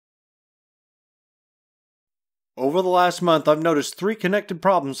Over the last month, I've noticed three connected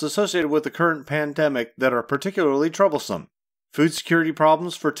problems associated with the current pandemic that are particularly troublesome. Food security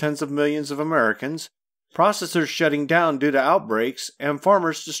problems for tens of millions of Americans, processors shutting down due to outbreaks, and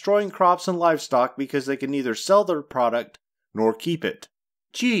farmers destroying crops and livestock because they can neither sell their product nor keep it.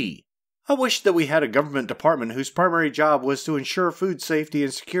 Gee, I wish that we had a government department whose primary job was to ensure food safety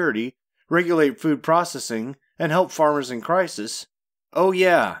and security, regulate food processing, and help farmers in crisis. Oh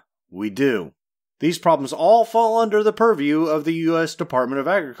yeah, we do. These problems all fall under the purview of the U.S. Department of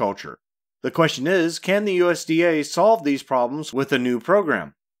Agriculture. The question is, can the USDA solve these problems with a new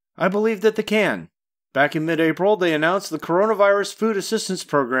program? I believe that they can. Back in mid-April, they announced the Coronavirus Food Assistance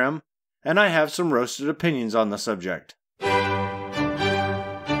Program, and I have some roasted opinions on the subject.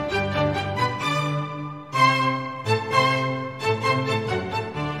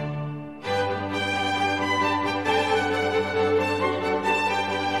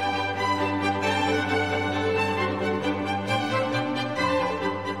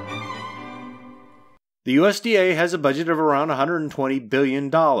 The USDA has a budget of around $120 billion.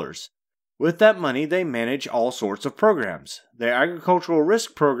 With that money, they manage all sorts of programs. The Agricultural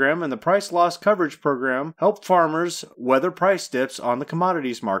Risk Program and the Price Loss Coverage Program help farmers weather price dips on the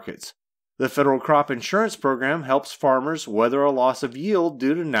commodities markets. The Federal Crop Insurance Program helps farmers weather a loss of yield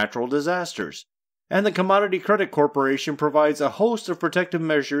due to natural disasters. And the Commodity Credit Corporation provides a host of protective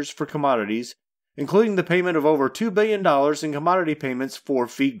measures for commodities, including the payment of over $2 billion in commodity payments for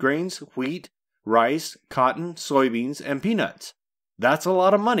feed grains, wheat, rice, cotton, soybeans, and peanuts. That's a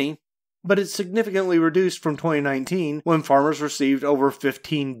lot of money, but it's significantly reduced from 2019 when farmers received over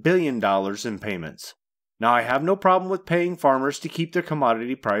 $15 billion in payments. Now, I have no problem with paying farmers to keep their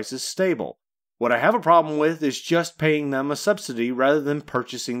commodity prices stable. What I have a problem with is just paying them a subsidy rather than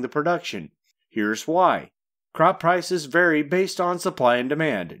purchasing the production. Here's why. Crop prices vary based on supply and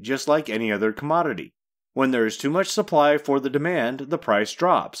demand, just like any other commodity. When there is too much supply for the demand, the price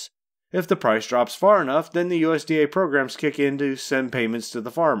drops. If the price drops far enough, then the USDA programs kick in to send payments to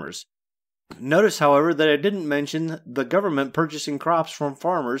the farmers. Notice, however, that I didn't mention the government purchasing crops from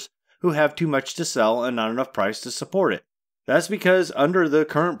farmers who have too much to sell and not enough price to support it. That's because under the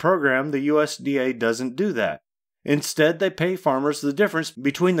current program, the USDA doesn't do that. Instead, they pay farmers the difference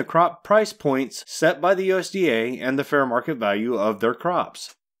between the crop price points set by the USDA and the fair market value of their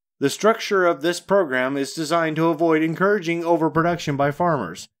crops. The structure of this program is designed to avoid encouraging overproduction by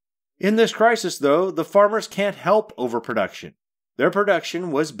farmers. In this crisis, though, the farmers can't help overproduction. Their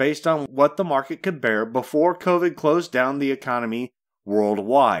production was based on what the market could bear before COVID closed down the economy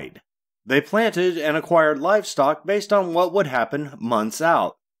worldwide. They planted and acquired livestock based on what would happen months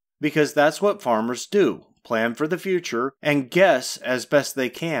out, because that's what farmers do, plan for the future, and guess as best they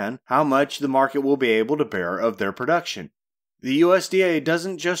can how much the market will be able to bear of their production. The USDA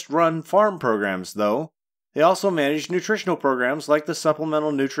doesn't just run farm programs, though. They also manage nutritional programs like the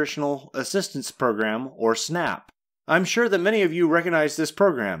Supplemental Nutritional Assistance Program, or SNAP. I'm sure that many of you recognize this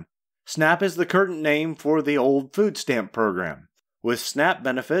program. SNAP is the current name for the old food stamp program. With SNAP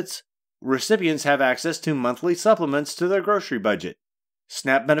benefits, recipients have access to monthly supplements to their grocery budget.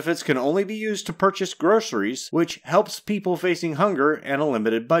 SNAP benefits can only be used to purchase groceries, which helps people facing hunger and a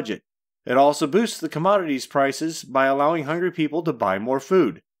limited budget. It also boosts the commodities prices by allowing hungry people to buy more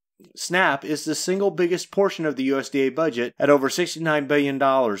food. SNAP is the single biggest portion of the USDA budget at over $69 billion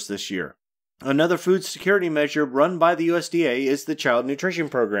this year. Another food security measure run by the USDA is the Child Nutrition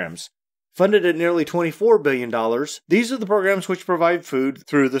Programs. Funded at nearly $24 billion, these are the programs which provide food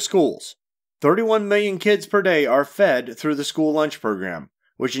through the schools. 31 million kids per day are fed through the school lunch program,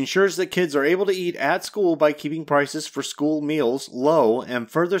 which ensures that kids are able to eat at school by keeping prices for school meals low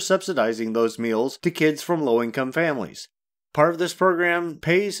and further subsidizing those meals to kids from low-income families. Part of this program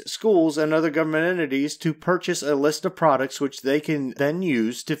pays schools and other government entities to purchase a list of products which they can then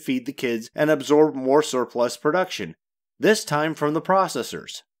use to feed the kids and absorb more surplus production, this time from the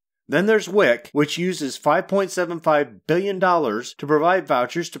processors. Then there's WIC, which uses $5.75 billion to provide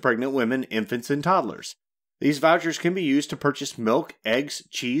vouchers to pregnant women, infants, and toddlers. These vouchers can be used to purchase milk, eggs,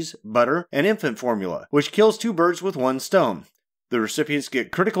 cheese, butter, and infant formula, which kills two birds with one stone. The recipients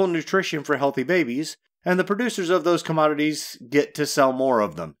get critical nutrition for healthy babies, and the producers of those commodities get to sell more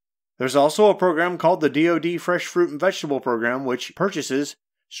of them. There's also a program called the DoD Fresh Fruit and Vegetable Program, which purchases,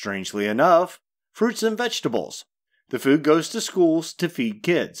 strangely enough, fruits and vegetables. The food goes to schools to feed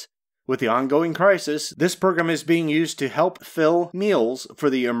kids. With the ongoing crisis, this program is being used to help fill meals for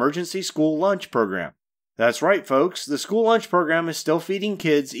the Emergency School Lunch Program. That's right, folks, the school lunch program is still feeding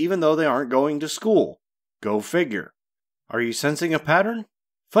kids even though they aren't going to school. Go figure. Are you sensing a pattern?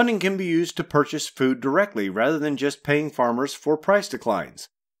 Funding can be used to purchase food directly rather than just paying farmers for price declines.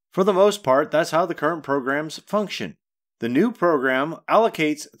 For the most part, that's how the current programs function. The new program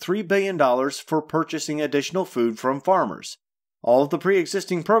allocates $3 billion for purchasing additional food from farmers. All of the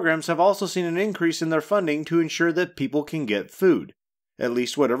pre-existing programs have also seen an increase in their funding to ensure that people can get food, at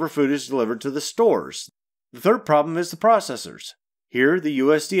least whatever food is delivered to the stores. The third problem is the processors. Here, the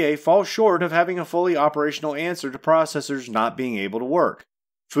USDA falls short of having a fully operational answer to processors not being able to work.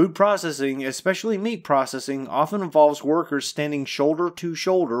 Food processing, especially meat processing, often involves workers standing shoulder to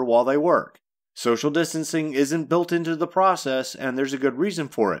shoulder while they work. Social distancing isn't built into the process, and there's a good reason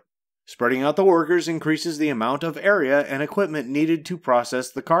for it. Spreading out the workers increases the amount of area and equipment needed to process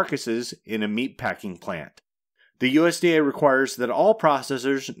the carcasses in a meat packing plant. The USDA requires that all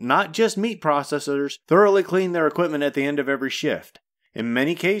processors, not just meat processors, thoroughly clean their equipment at the end of every shift. In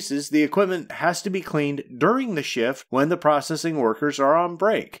many cases, the equipment has to be cleaned during the shift when the processing workers are on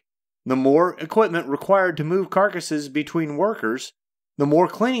break. The more equipment required to move carcasses between workers, the more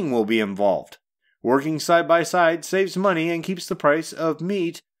cleaning will be involved. Working side by side saves money and keeps the price of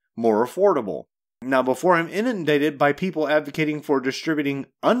meat more affordable. Now, before I'm inundated by people advocating for distributing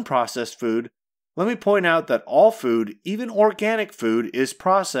unprocessed food, let me point out that all food, even organic food, is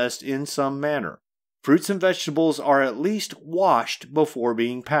processed in some manner. Fruits and vegetables are at least washed before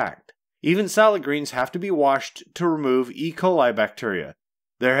being packed. Even salad greens have to be washed to remove E. coli bacteria.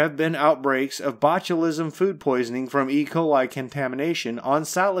 There have been outbreaks of botulism food poisoning from E. coli contamination on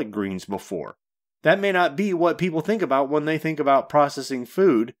salad greens before. That may not be what people think about when they think about processing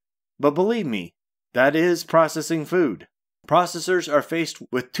food, but believe me, that is processing food. Processors are faced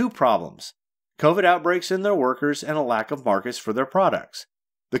with two problems: COVID outbreaks in their workers and a lack of markets for their products.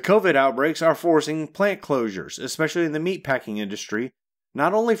 The COVID outbreaks are forcing plant closures, especially in the meatpacking industry,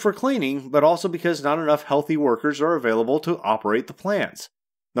 not only for cleaning, but also because not enough healthy workers are available to operate the plants.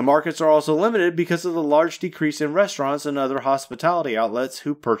 The markets are also limited because of the large decrease in restaurants and other hospitality outlets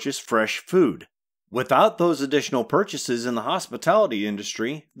who purchase fresh food. Without those additional purchases in the hospitality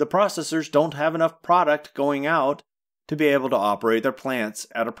industry, the processors don't have enough product going out to be able to operate their plants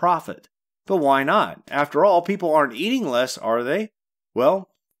at a profit. But why not? After all, people aren't eating less, are they? Well,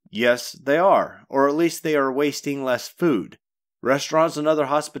 yes, they are, or at least they are wasting less food. Restaurants and other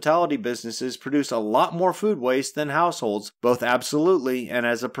hospitality businesses produce a lot more food waste than households, both absolutely and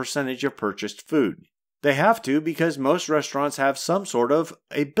as a percentage of purchased food. They have to because most restaurants have some sort of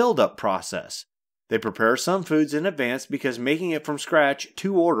a build-up process. They prepare some foods in advance because making it from scratch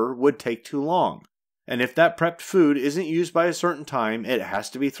to order would take too long. And if that prepped food isn't used by a certain time, it has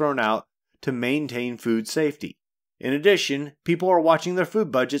to be thrown out to maintain food safety. In addition, people are watching their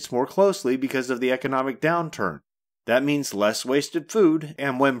food budgets more closely because of the economic downturn. That means less wasted food,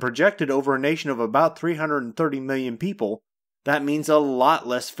 and when projected over a nation of about 330 million people, that means a lot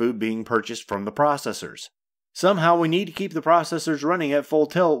less food being purchased from the processors. Somehow we need to keep the processors running at full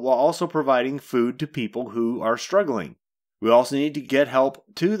tilt while also providing food to people who are struggling. We also need to get help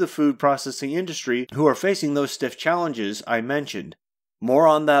to the food processing industry who are facing those stiff challenges I mentioned. More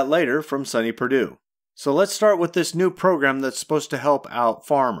on that later from Sunny Purdue. So let's start with this new program that's supposed to help out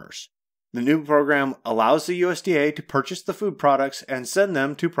farmers. The new program allows the USDA to purchase the food products and send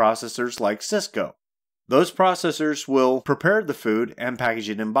them to processors like Cisco. Those processors will prepare the food and package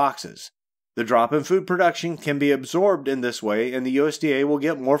it in boxes. The drop in food production can be absorbed in this way, and the USDA will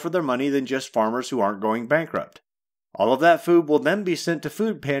get more for their money than just farmers who aren't going bankrupt. All of that food will then be sent to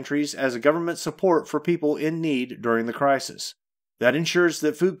food pantries as a government support for people in need during the crisis. That ensures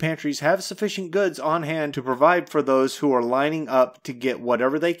that food pantries have sufficient goods on hand to provide for those who are lining up to get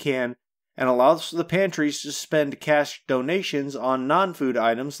whatever they can, and allows the pantries to spend cash donations on non-food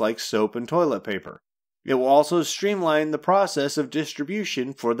items like soap and toilet paper. It will also streamline the process of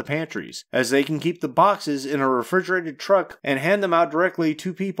distribution for the pantries, as they can keep the boxes in a refrigerated truck and hand them out directly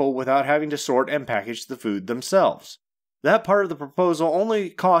to people without having to sort and package the food themselves. That part of the proposal only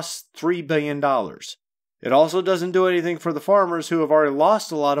costs $3 billion. It also doesn't do anything for the farmers who have already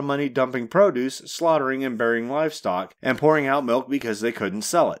lost a lot of money dumping produce, slaughtering and burying livestock, and pouring out milk because they couldn't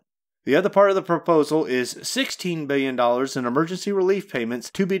sell it. The other part of the proposal is $16 billion in emergency relief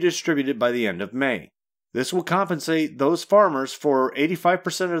payments to be distributed by the end of May. This will compensate those farmers for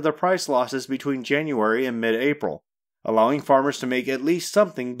 85% of their price losses between January and mid-April, allowing farmers to make at least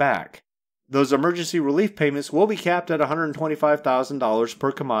something back. Those emergency relief payments will be capped at $125,000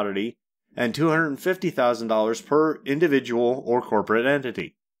 per commodity and $250,000 per individual or corporate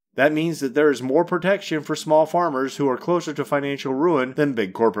entity. That means that there is more protection for small farmers who are closer to financial ruin than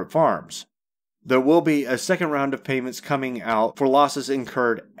big corporate farms. There will be a second round of payments coming out for losses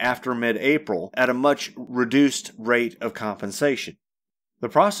incurred after mid-April at a much reduced rate of compensation. The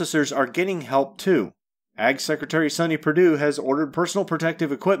processors are getting help too. Ag Secretary Sonny Perdue has ordered personal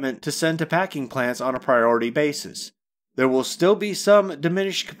protective equipment to send to packing plants on a priority basis. There will still be some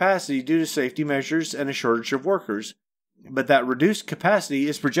diminished capacity due to safety measures and a shortage of workers, but that reduced capacity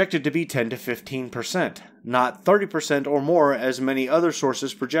is projected to be 10 to 15%, not 30% or more as many other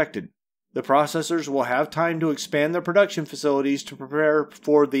sources projected. The processors will have time to expand their production facilities to prepare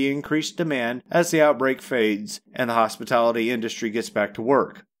for the increased demand as the outbreak fades and the hospitality industry gets back to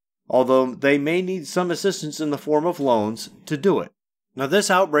work, although they may need some assistance in the form of loans to do it. Now,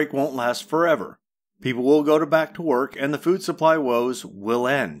 this outbreak won't last forever. People will go back to work and the food supply woes will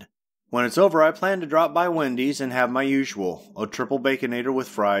end. When it's over, I plan to drop by Wendy's and have my usual, a triple Baconator with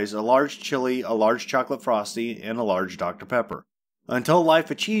fries, a large chili, a large chocolate frosty, and a large Dr. Pepper. Until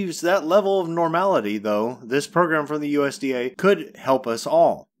life achieves that level of normality, though, this program from the USDA could help us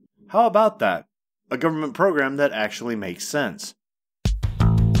all. How about that? A government program that actually makes sense.